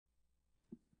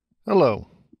Hello,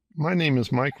 my name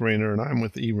is Mike Rayner and I'm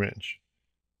with eWrench.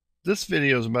 This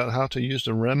video is about how to use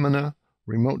the Remmina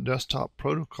Remote Desktop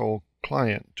Protocol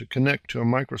client to connect to a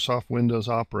Microsoft Windows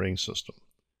operating system.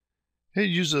 It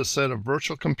uses a set of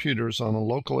virtual computers on a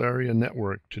local area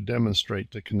network to demonstrate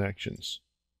the connections.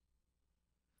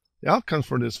 The outcome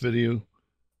for this video,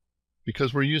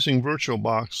 because we're using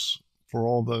VirtualBox for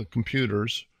all the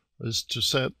computers, is to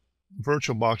set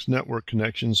VirtualBox network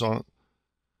connections on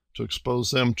to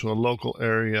expose them to a local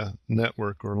area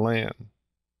network or LAN.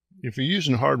 If you're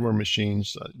using hardware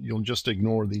machines, you'll just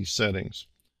ignore these settings.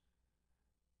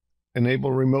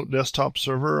 Enable remote desktop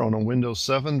server on a Windows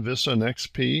 7, Vista and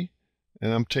XP,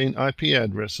 and obtain IP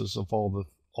addresses of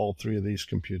all three of these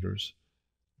computers.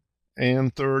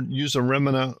 And third, use a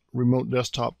Remmina remote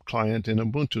desktop client in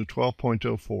Ubuntu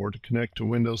 12.04 to connect to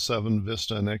Windows 7,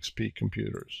 Vista and XP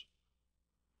computers.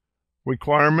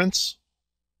 Requirements: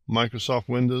 Microsoft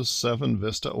Windows 7,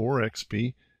 Vista, or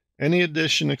XP, any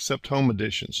edition except Home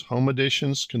Editions. Home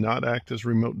Editions cannot act as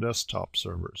remote desktop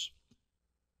servers.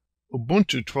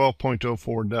 Ubuntu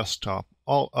 12.04 desktop,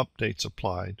 all updates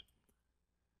applied.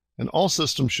 And all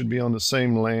systems should be on the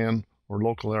same LAN or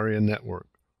local area network.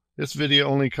 This video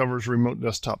only covers remote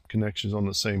desktop connections on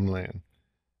the same LAN.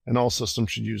 And all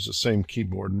systems should use the same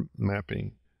keyboard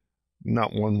mapping,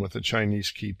 not one with a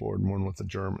Chinese keyboard and one with a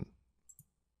German.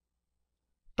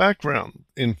 Background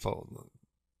info.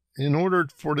 In order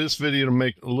for this video to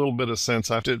make a little bit of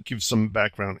sense, I have to give some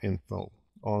background info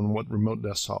on what Remote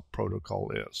Desktop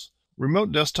Protocol is.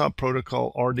 Remote Desktop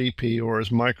Protocol, RDP, or as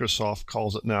Microsoft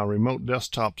calls it now, Remote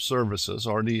Desktop Services,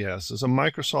 RDS, is a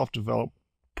Microsoft-developed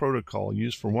protocol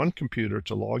used for one computer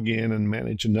to log in and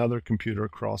manage another computer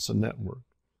across a network.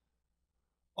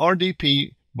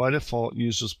 RDP, by default,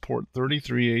 uses port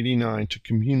 3389 to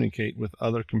communicate with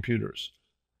other computers.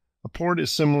 A port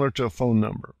is similar to a phone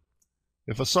number.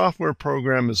 If a software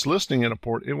program is listening at a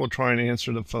port, it will try and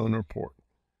answer the phone or port.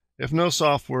 If no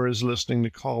software is listening, the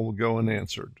call will go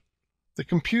unanswered. The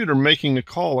computer making the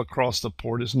call across the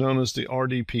port is known as the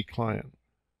RDP client.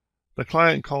 The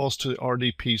client calls to the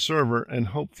RDP server, and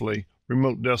hopefully,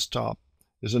 Remote Desktop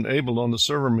is enabled on the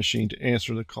server machine to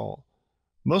answer the call.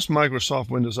 Most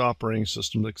Microsoft Windows operating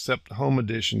systems, except Home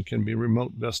Edition, can be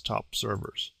remote desktop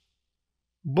servers.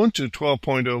 Ubuntu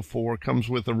 12.04 comes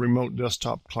with a remote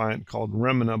desktop client called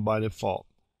Remmina by default.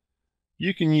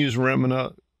 You can use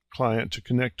Remmina client to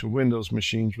connect to Windows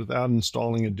machines without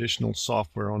installing additional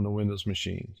software on the Windows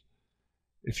machines.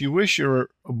 If you wish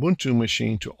your Ubuntu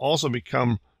machine to also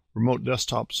become remote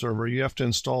desktop server, you have to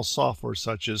install software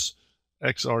such as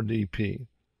XRDP.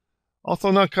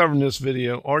 Although not covered in this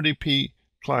video, RDP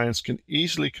clients can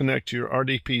easily connect to your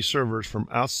RDP servers from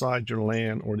outside your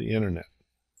LAN or the internet.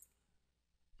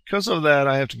 Because of that,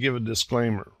 I have to give a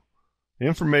disclaimer. The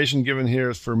information given here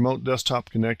is for remote desktop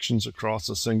connections across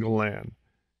a single LAN.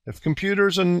 If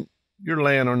computers in your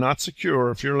LAN are not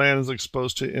secure, if your LAN is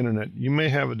exposed to the internet, you may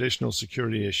have additional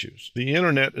security issues. The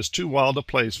internet is too wild a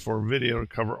place for a video to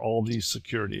cover all these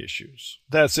security issues.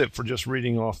 That's it for just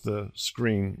reading off the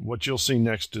screen. What you'll see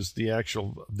next is the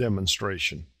actual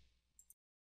demonstration.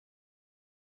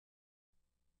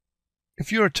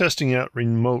 If you are testing out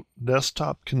remote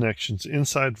desktop connections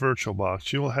inside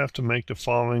VirtualBox, you will have to make the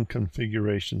following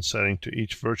configuration setting to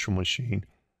each virtual machine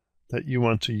that you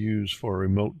want to use for a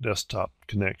remote desktop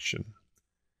connection.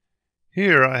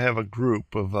 Here I have a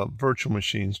group of virtual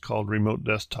machines called remote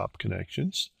desktop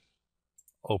connections.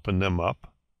 Open them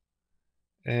up.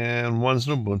 And one's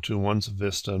an Ubuntu, one's a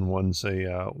Vista, and one's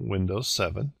a Windows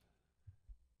 7.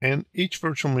 And each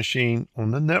virtual machine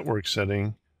on the network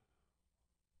setting,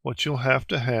 what you'll have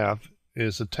to have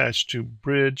is attached to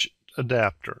bridge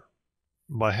adapter.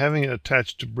 By having it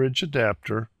attached to bridge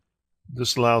adapter,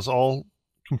 this allows all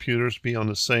computers to be on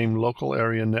the same local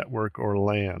area network or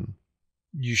LAN.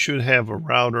 You should have a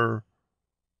router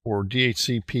or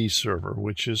DHCP server,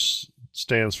 which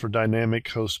stands for Dynamic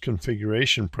Host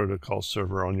Configuration Protocol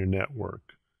server on your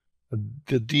network.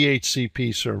 The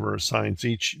DHCP server assigns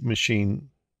each machine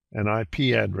an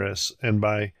IP address, and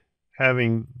by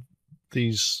having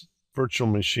these virtual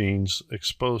machines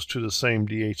exposed to the same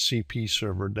DHCP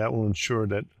server, that will ensure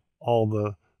that all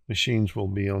the machines will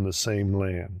be on the same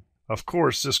LAN. Of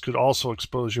course, this could also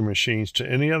expose your machines to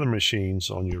any other machines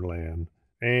on your LAN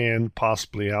and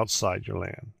possibly outside your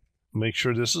LAN. Make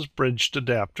sure this is bridged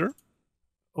adapter.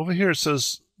 Over here it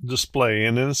says display,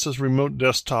 and then it says remote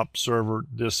desktop server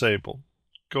disabled.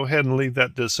 Go ahead and leave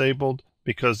that disabled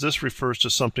because this refers to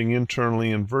something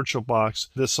internally in VirtualBox.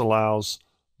 This allows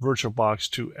VirtualBox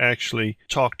to actually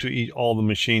talk to all the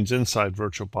machines inside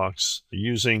VirtualBox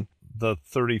using the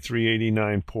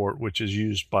 3389 port, which is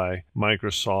used by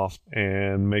Microsoft,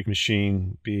 and make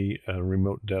machine be a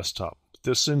remote desktop.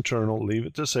 This internal, leave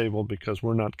it disabled because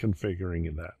we're not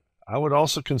configuring that. I would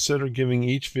also consider giving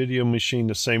each video machine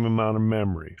the same amount of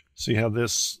memory. See how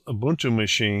this Ubuntu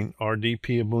machine,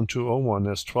 RDP Ubuntu 01,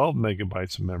 has 12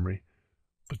 megabytes of memory,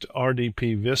 but the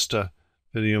RDP Vista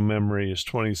video memory is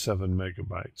 27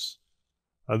 megabytes.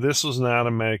 This was an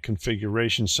automatic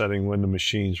configuration setting when the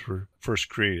machines were first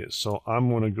created. So I'm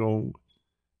going to go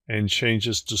and change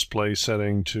this display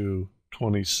setting to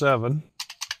 27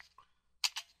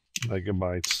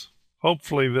 megabytes.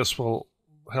 Hopefully this will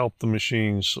help the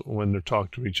machines when they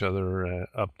talk to each other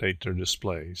update their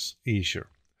displays easier.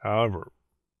 However,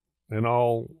 in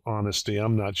all honesty,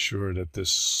 I'm not sure that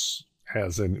this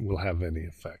will have any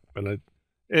effect, but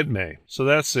it may. So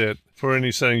that's it for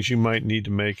any settings you might need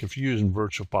to make if you're using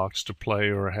VirtualBox to play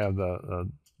or have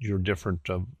your different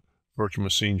virtual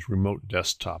machines remote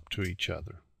desktop to each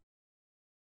other.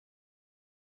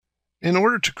 In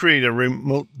order to create a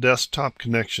remote desktop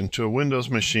connection to a Windows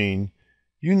machine,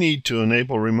 you need to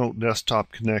enable remote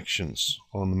desktop connections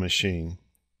on the machine.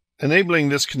 Enabling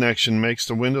this connection makes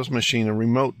the Windows machine a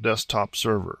remote desktop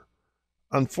server.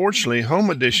 Unfortunately,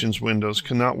 Home Edition's Windows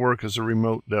cannot work as a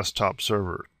remote desktop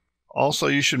server. Also,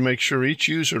 you should make sure each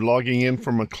user logging in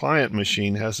from a client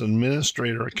machine has an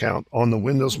administrator account on the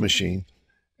Windows machine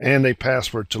and a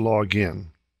password to log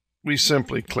in. We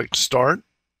simply click Start,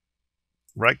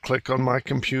 right-click on my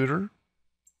computer,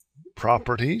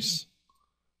 Properties,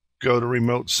 go to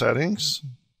Remote Settings,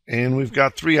 and we've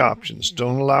got three options.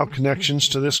 Don't allow connections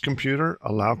to this computer,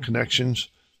 allow connections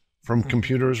from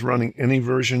computers running any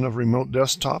version of remote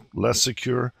desktop, less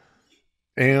secure,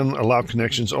 and allow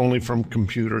connections only from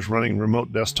computers running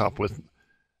remote desktop with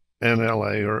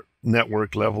NLA or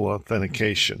network level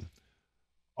authentication.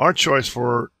 Our choice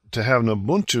to have an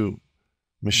Ubuntu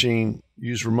machine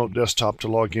use remote desktop to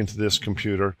log into this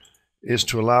computer is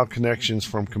to allow connections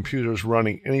from computers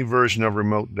running any version of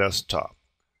remote desktop.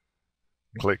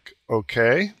 Click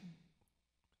OK.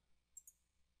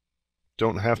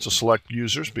 Don't have to select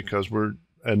users because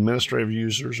administrative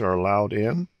users are allowed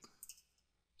in.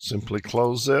 Simply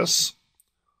close this.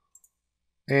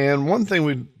 And one thing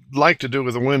we'd like to do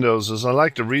with the Windows is I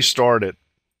like to restart it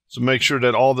to make sure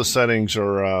that all the settings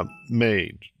are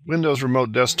made. Windows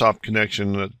Remote Desktop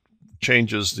Connection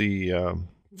changes the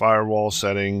firewall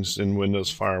settings in Windows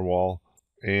Firewall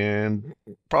and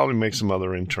probably make some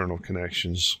other internal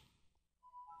connections.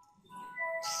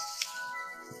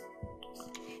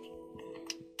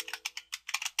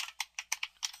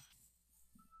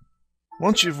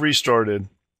 Once you've restarted,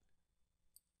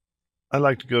 I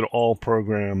like to go to All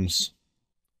Programs,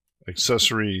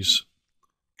 Accessories,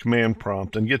 Command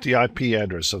Prompt, and get the IP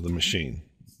address of the machine.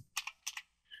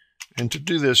 And to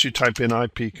do this, you type in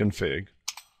ipconfig.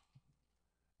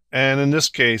 And in this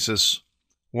case, it's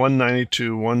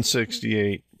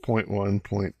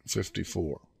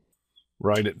 192.168.1.54.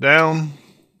 Write it down.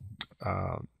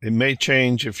 It may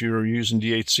change if you're using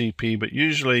DHCP, but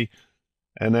usually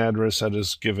an address that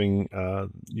is giving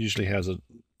usually has a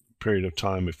period of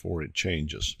time before it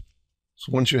changes.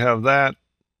 So once you have that,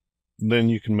 then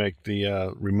you can make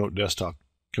the remote desktop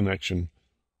connection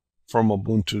from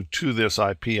Ubuntu to this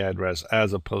IP address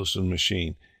as opposed to the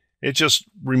machine. It just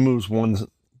removes one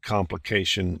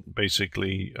complication,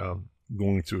 basically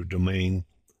going through a domain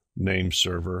name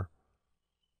server.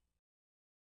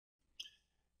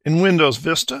 In Windows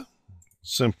Vista,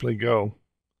 simply go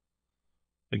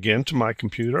again to my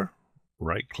computer,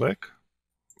 right-click,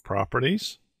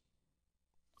 Properties,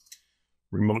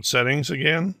 Remote Settings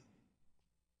again.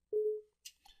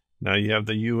 Now you have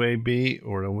the UAB,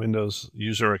 or the Windows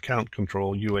User Account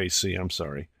Control, UAC, I'm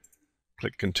sorry.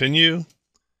 Click Continue.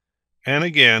 And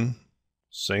again,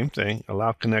 same thing,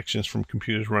 allow connections from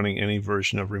computers running any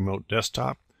version of remote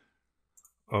desktop.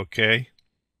 Okay.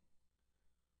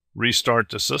 Restart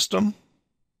the system.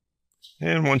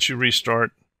 And once you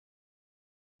restart,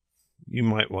 you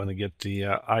might want to get the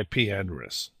IP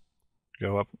address.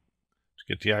 Go up to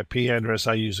get the IP address.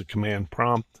 I use a command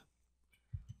prompt,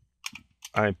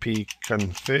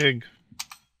 ipconfig,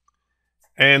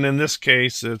 and in this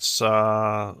case it's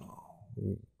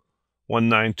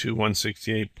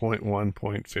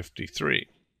 192.168.1.53.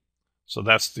 So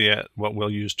that's what we'll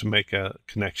use to make a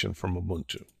connection from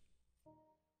Ubuntu.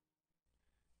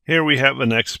 Here we have an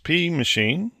XP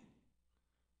machine.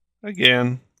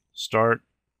 Again, start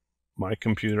my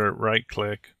computer,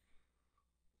 right-click,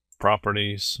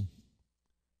 Properties,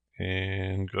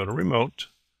 and go to Remote.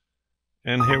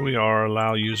 And here we are,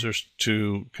 allow users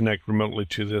to connect remotely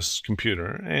to this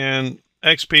computer. And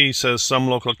XP says some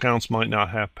local accounts might not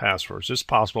have passwords. It's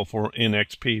possible in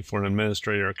XP for an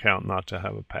administrator account not to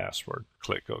have a password.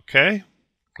 Click OK.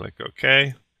 Click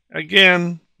OK.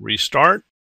 Again, restart.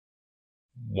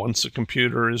 Once the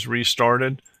computer is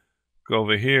restarted, go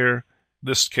over here.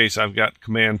 This case I've got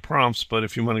command prompts, but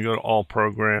if you want to go to all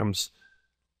programs,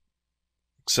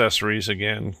 accessories,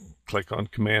 again, click on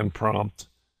command prompt,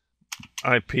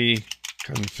 IP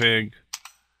config.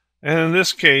 And in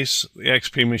this case, the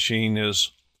XP machine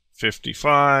is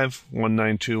 55,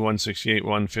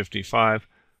 192.168.155.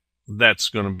 That's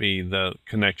going to be the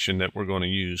connection that we're going to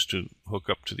use to hook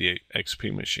up to the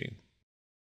XP machine.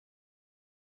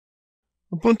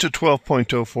 Ubuntu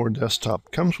 12.04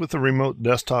 desktop comes with a remote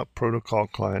desktop protocol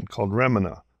client called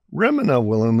Remmina. Remmina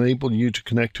will enable you to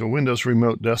connect to a Windows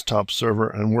remote desktop server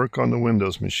and work on the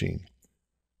Windows machine.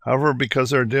 However, because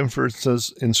there are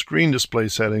differences in screen display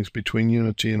settings between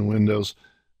Unity and Windows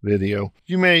Video,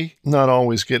 you may not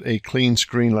always get a clean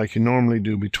screen like you normally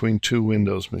do between two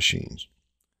Windows machines.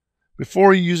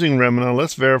 Before using Remmina,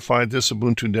 let's verify this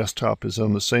Ubuntu desktop is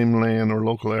on the same LAN or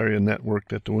local area network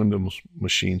that the Windows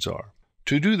machines are.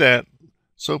 To do that,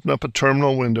 let's open up a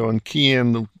terminal window and key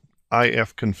in the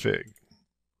ifconfig.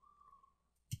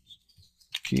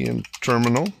 Key in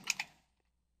terminal,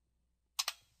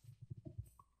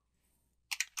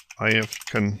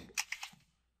 ifconfig,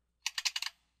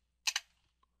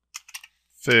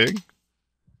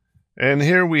 and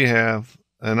here we have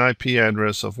an IP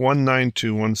address of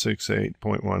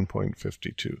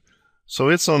 192.168.1.52. So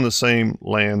it's on the same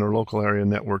LAN or local area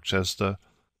networks as the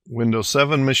Windows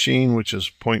 7 machine, which is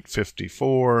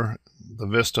 0.54, the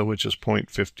Vista, which is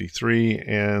 0.53,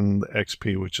 and the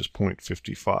XP, which is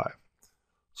 0.55.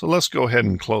 So let's go ahead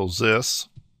and close this.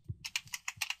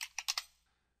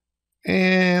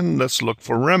 And let's look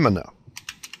for Remmina.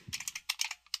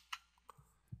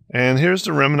 And here's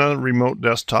the Remmina remote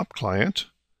desktop client.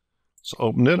 So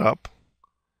open it up.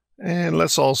 And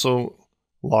let's also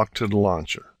lock to the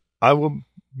launcher. I will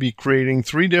be creating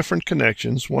 3 different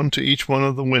connections, one to each one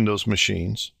of the Windows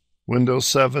machines, Windows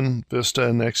 7, Vista,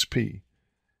 and XP.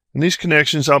 In these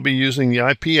connections, I'll be using the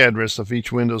IP address of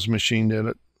each Windows machine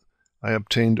that I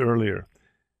obtained earlier.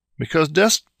 Because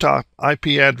desktop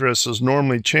IP addresses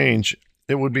normally change,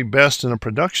 it would be best in a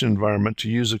production environment to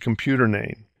use a computer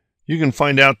name. You can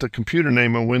find out the computer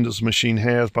name a Windows machine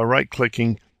has by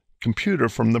right-clicking Computer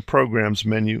from the Programs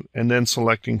menu and then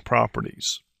selecting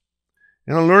Properties.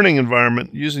 In a learning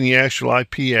environment, using the actual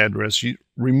IP address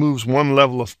removes one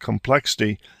level of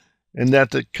complexity in that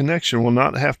the connection will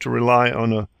not have to rely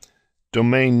on a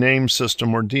domain name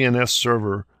system or DNS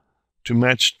server to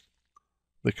match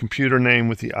the computer name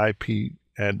with the IP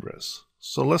address.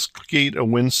 So let's create a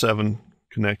Win7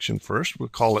 connection first. We'll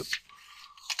call it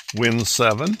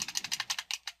Win7.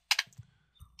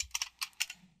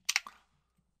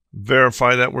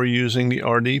 Verify that we're using the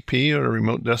RDP, or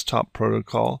Remote Desktop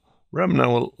Protocol.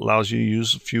 Remmina allows you to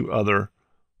use a few other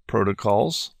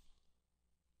protocols.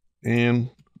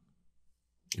 And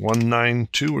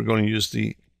 192, we're going to use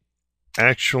the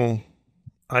actual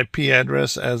IP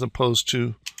address as opposed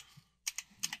to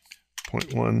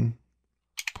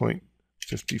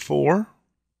 0.1.54.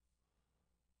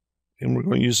 And we're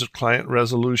going to use the client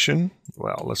resolution.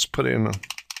 Well, let's put in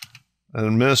an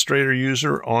administrator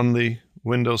user on the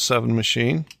Windows 7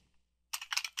 machine.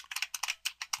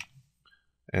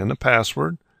 And the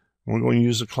password. We're going to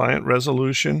use the client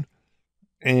resolution,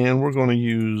 and we're going to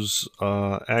use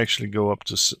actually go up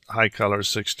to high color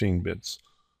 16 bits.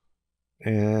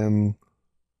 And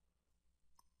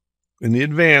in the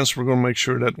advanced, we're going to make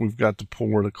sure that we've got the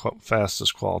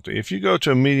fastest quality. If you go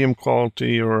to a medium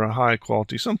quality or a high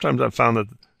quality, sometimes I've found that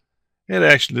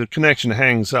the connection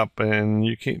hangs up and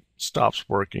stops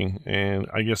working, and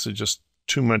I guess it's just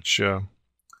too much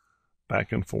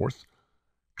back and forth.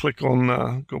 Click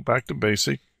on go back to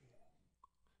basic.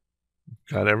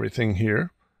 Got everything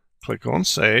here. Click on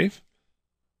save.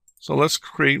 So let's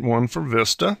create one for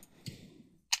Vista.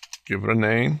 Give it a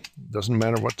name. Doesn't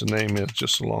matter what the name is,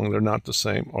 just so long they're not the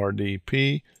same.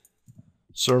 RDP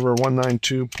server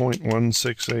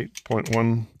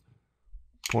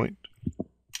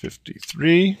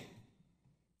 192.168.1.53.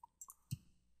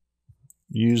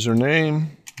 Username,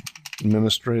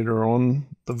 administrator on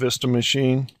the Vista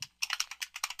machine.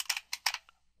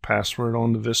 Password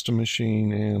on the Vista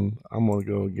machine, and I'm going to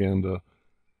go again to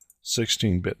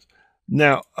 16 bits.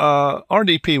 Now,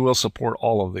 RDP will support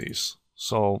all of these,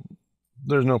 so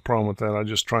there's no problem with that. I'm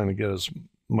just trying to get as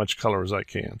much color as I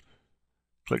can.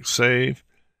 Click Save,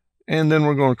 and then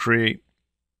we're going to create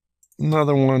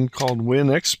another one called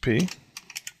WinXP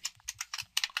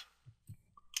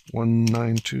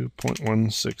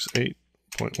 192.168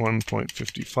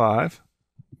 0.1.55.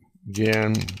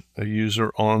 Again, a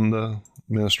user on the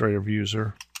administrative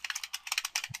user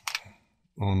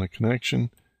on the connection.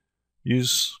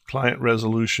 Use client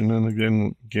resolution, and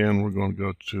again we're going to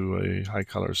go to a high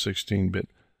color 16-bit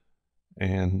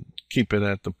and keep it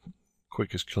at the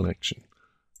quickest connection.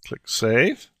 Click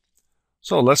Save.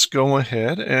 So let's go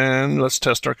ahead and let's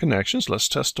test our connections. Let's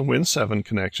test the Win7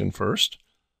 connection first.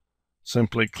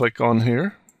 Simply click on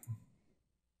here,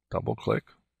 double click,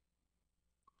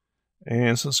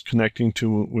 and since connecting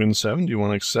to Win7, do you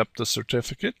want to accept the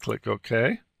certificate? Click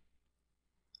OK.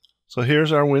 So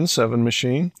here's our Win7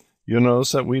 machine. You'll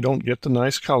notice that we don't get the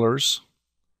nice colors,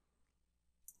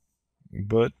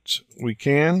 but we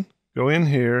can go in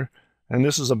here, and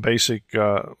this is a basic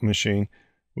machine.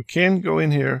 We can go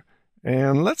in here,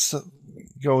 and let's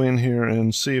go in here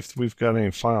and see if we've got any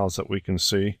files that we can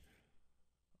see.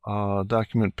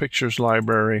 Document pictures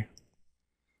library,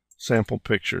 sample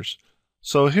pictures.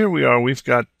 So here we are. We've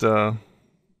got,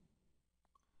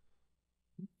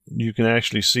 you can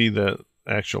actually see the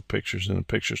actual pictures in the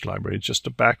pictures library. Just the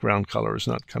background color is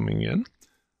not coming in.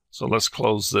 So let's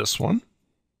close this one.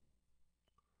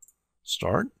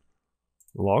 Start.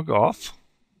 Log off.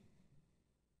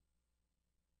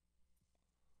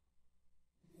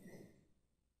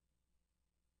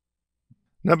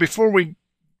 Now before we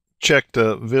check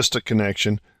the Vista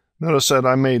connection, notice that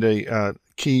I made a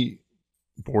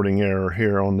keyboarding error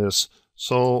here on this.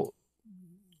 So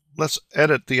let's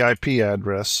edit the IP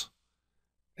address,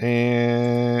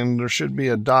 and there should be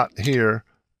a dot here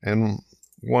and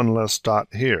one less dot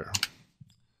here.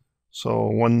 So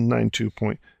 192.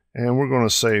 And we're going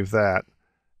to save that.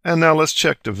 And now let's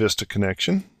check the Vista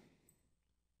connection.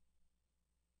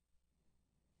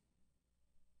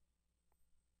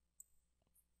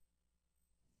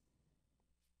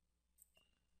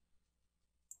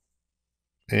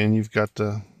 And you've got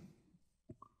the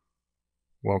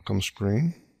welcome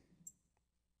screen.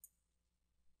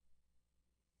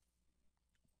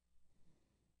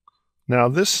 Now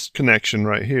this connection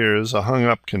right here is a hung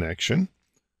up connection.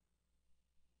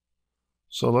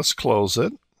 So let's close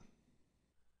it.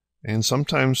 And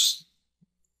sometimes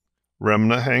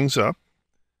Remmina hangs up,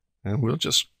 and we'll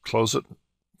just close it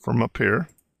from up here.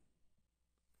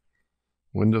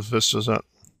 Windows Vista's up.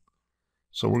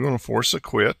 So we're going to force a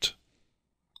quit.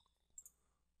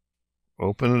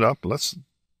 Open it up. Let's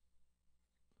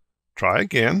try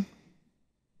again.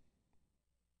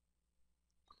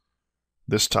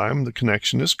 This time the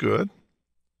connection is good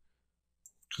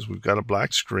because we've got a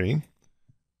black screen.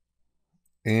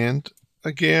 And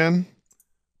again,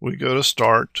 we go to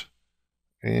Start,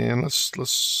 and let's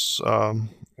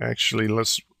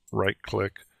right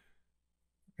click,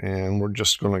 and we're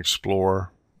just going to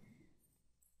explore.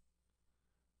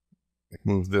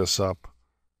 Move this up.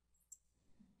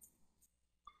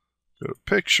 Go to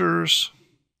Pictures,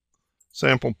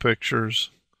 Sample Pictures.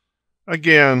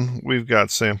 Again, we've got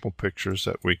sample pictures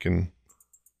that we can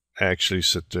actually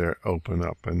sit there, open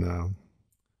up, and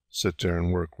sit there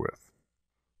and work with.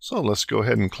 So let's go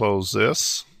ahead and close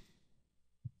this.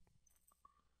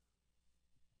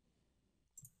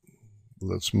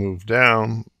 Let's move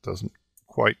down. Doesn't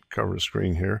quite cover the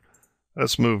screen here.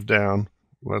 Let's move down.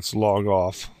 Let's log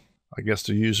off. I guess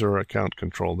the user account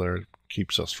control there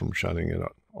keeps us from shutting it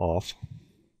off.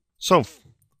 So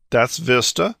that's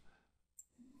Vista.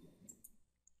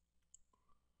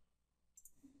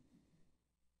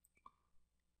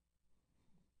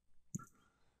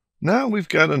 Now we've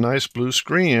got a nice blue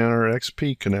screen in our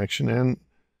XP connection, and of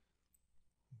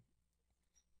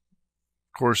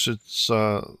course it's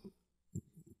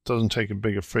doesn't take a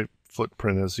big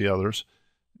footprint as the others.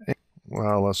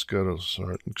 Well, let's go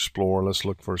to explore. Let's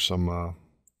look for some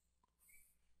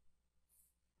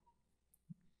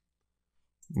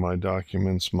my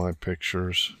documents, my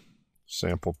pictures,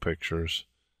 sample pictures.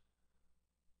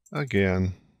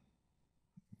 Again,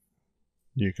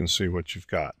 you can see what you've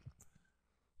got.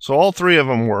 So all three of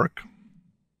them work.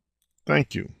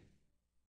 Thank you.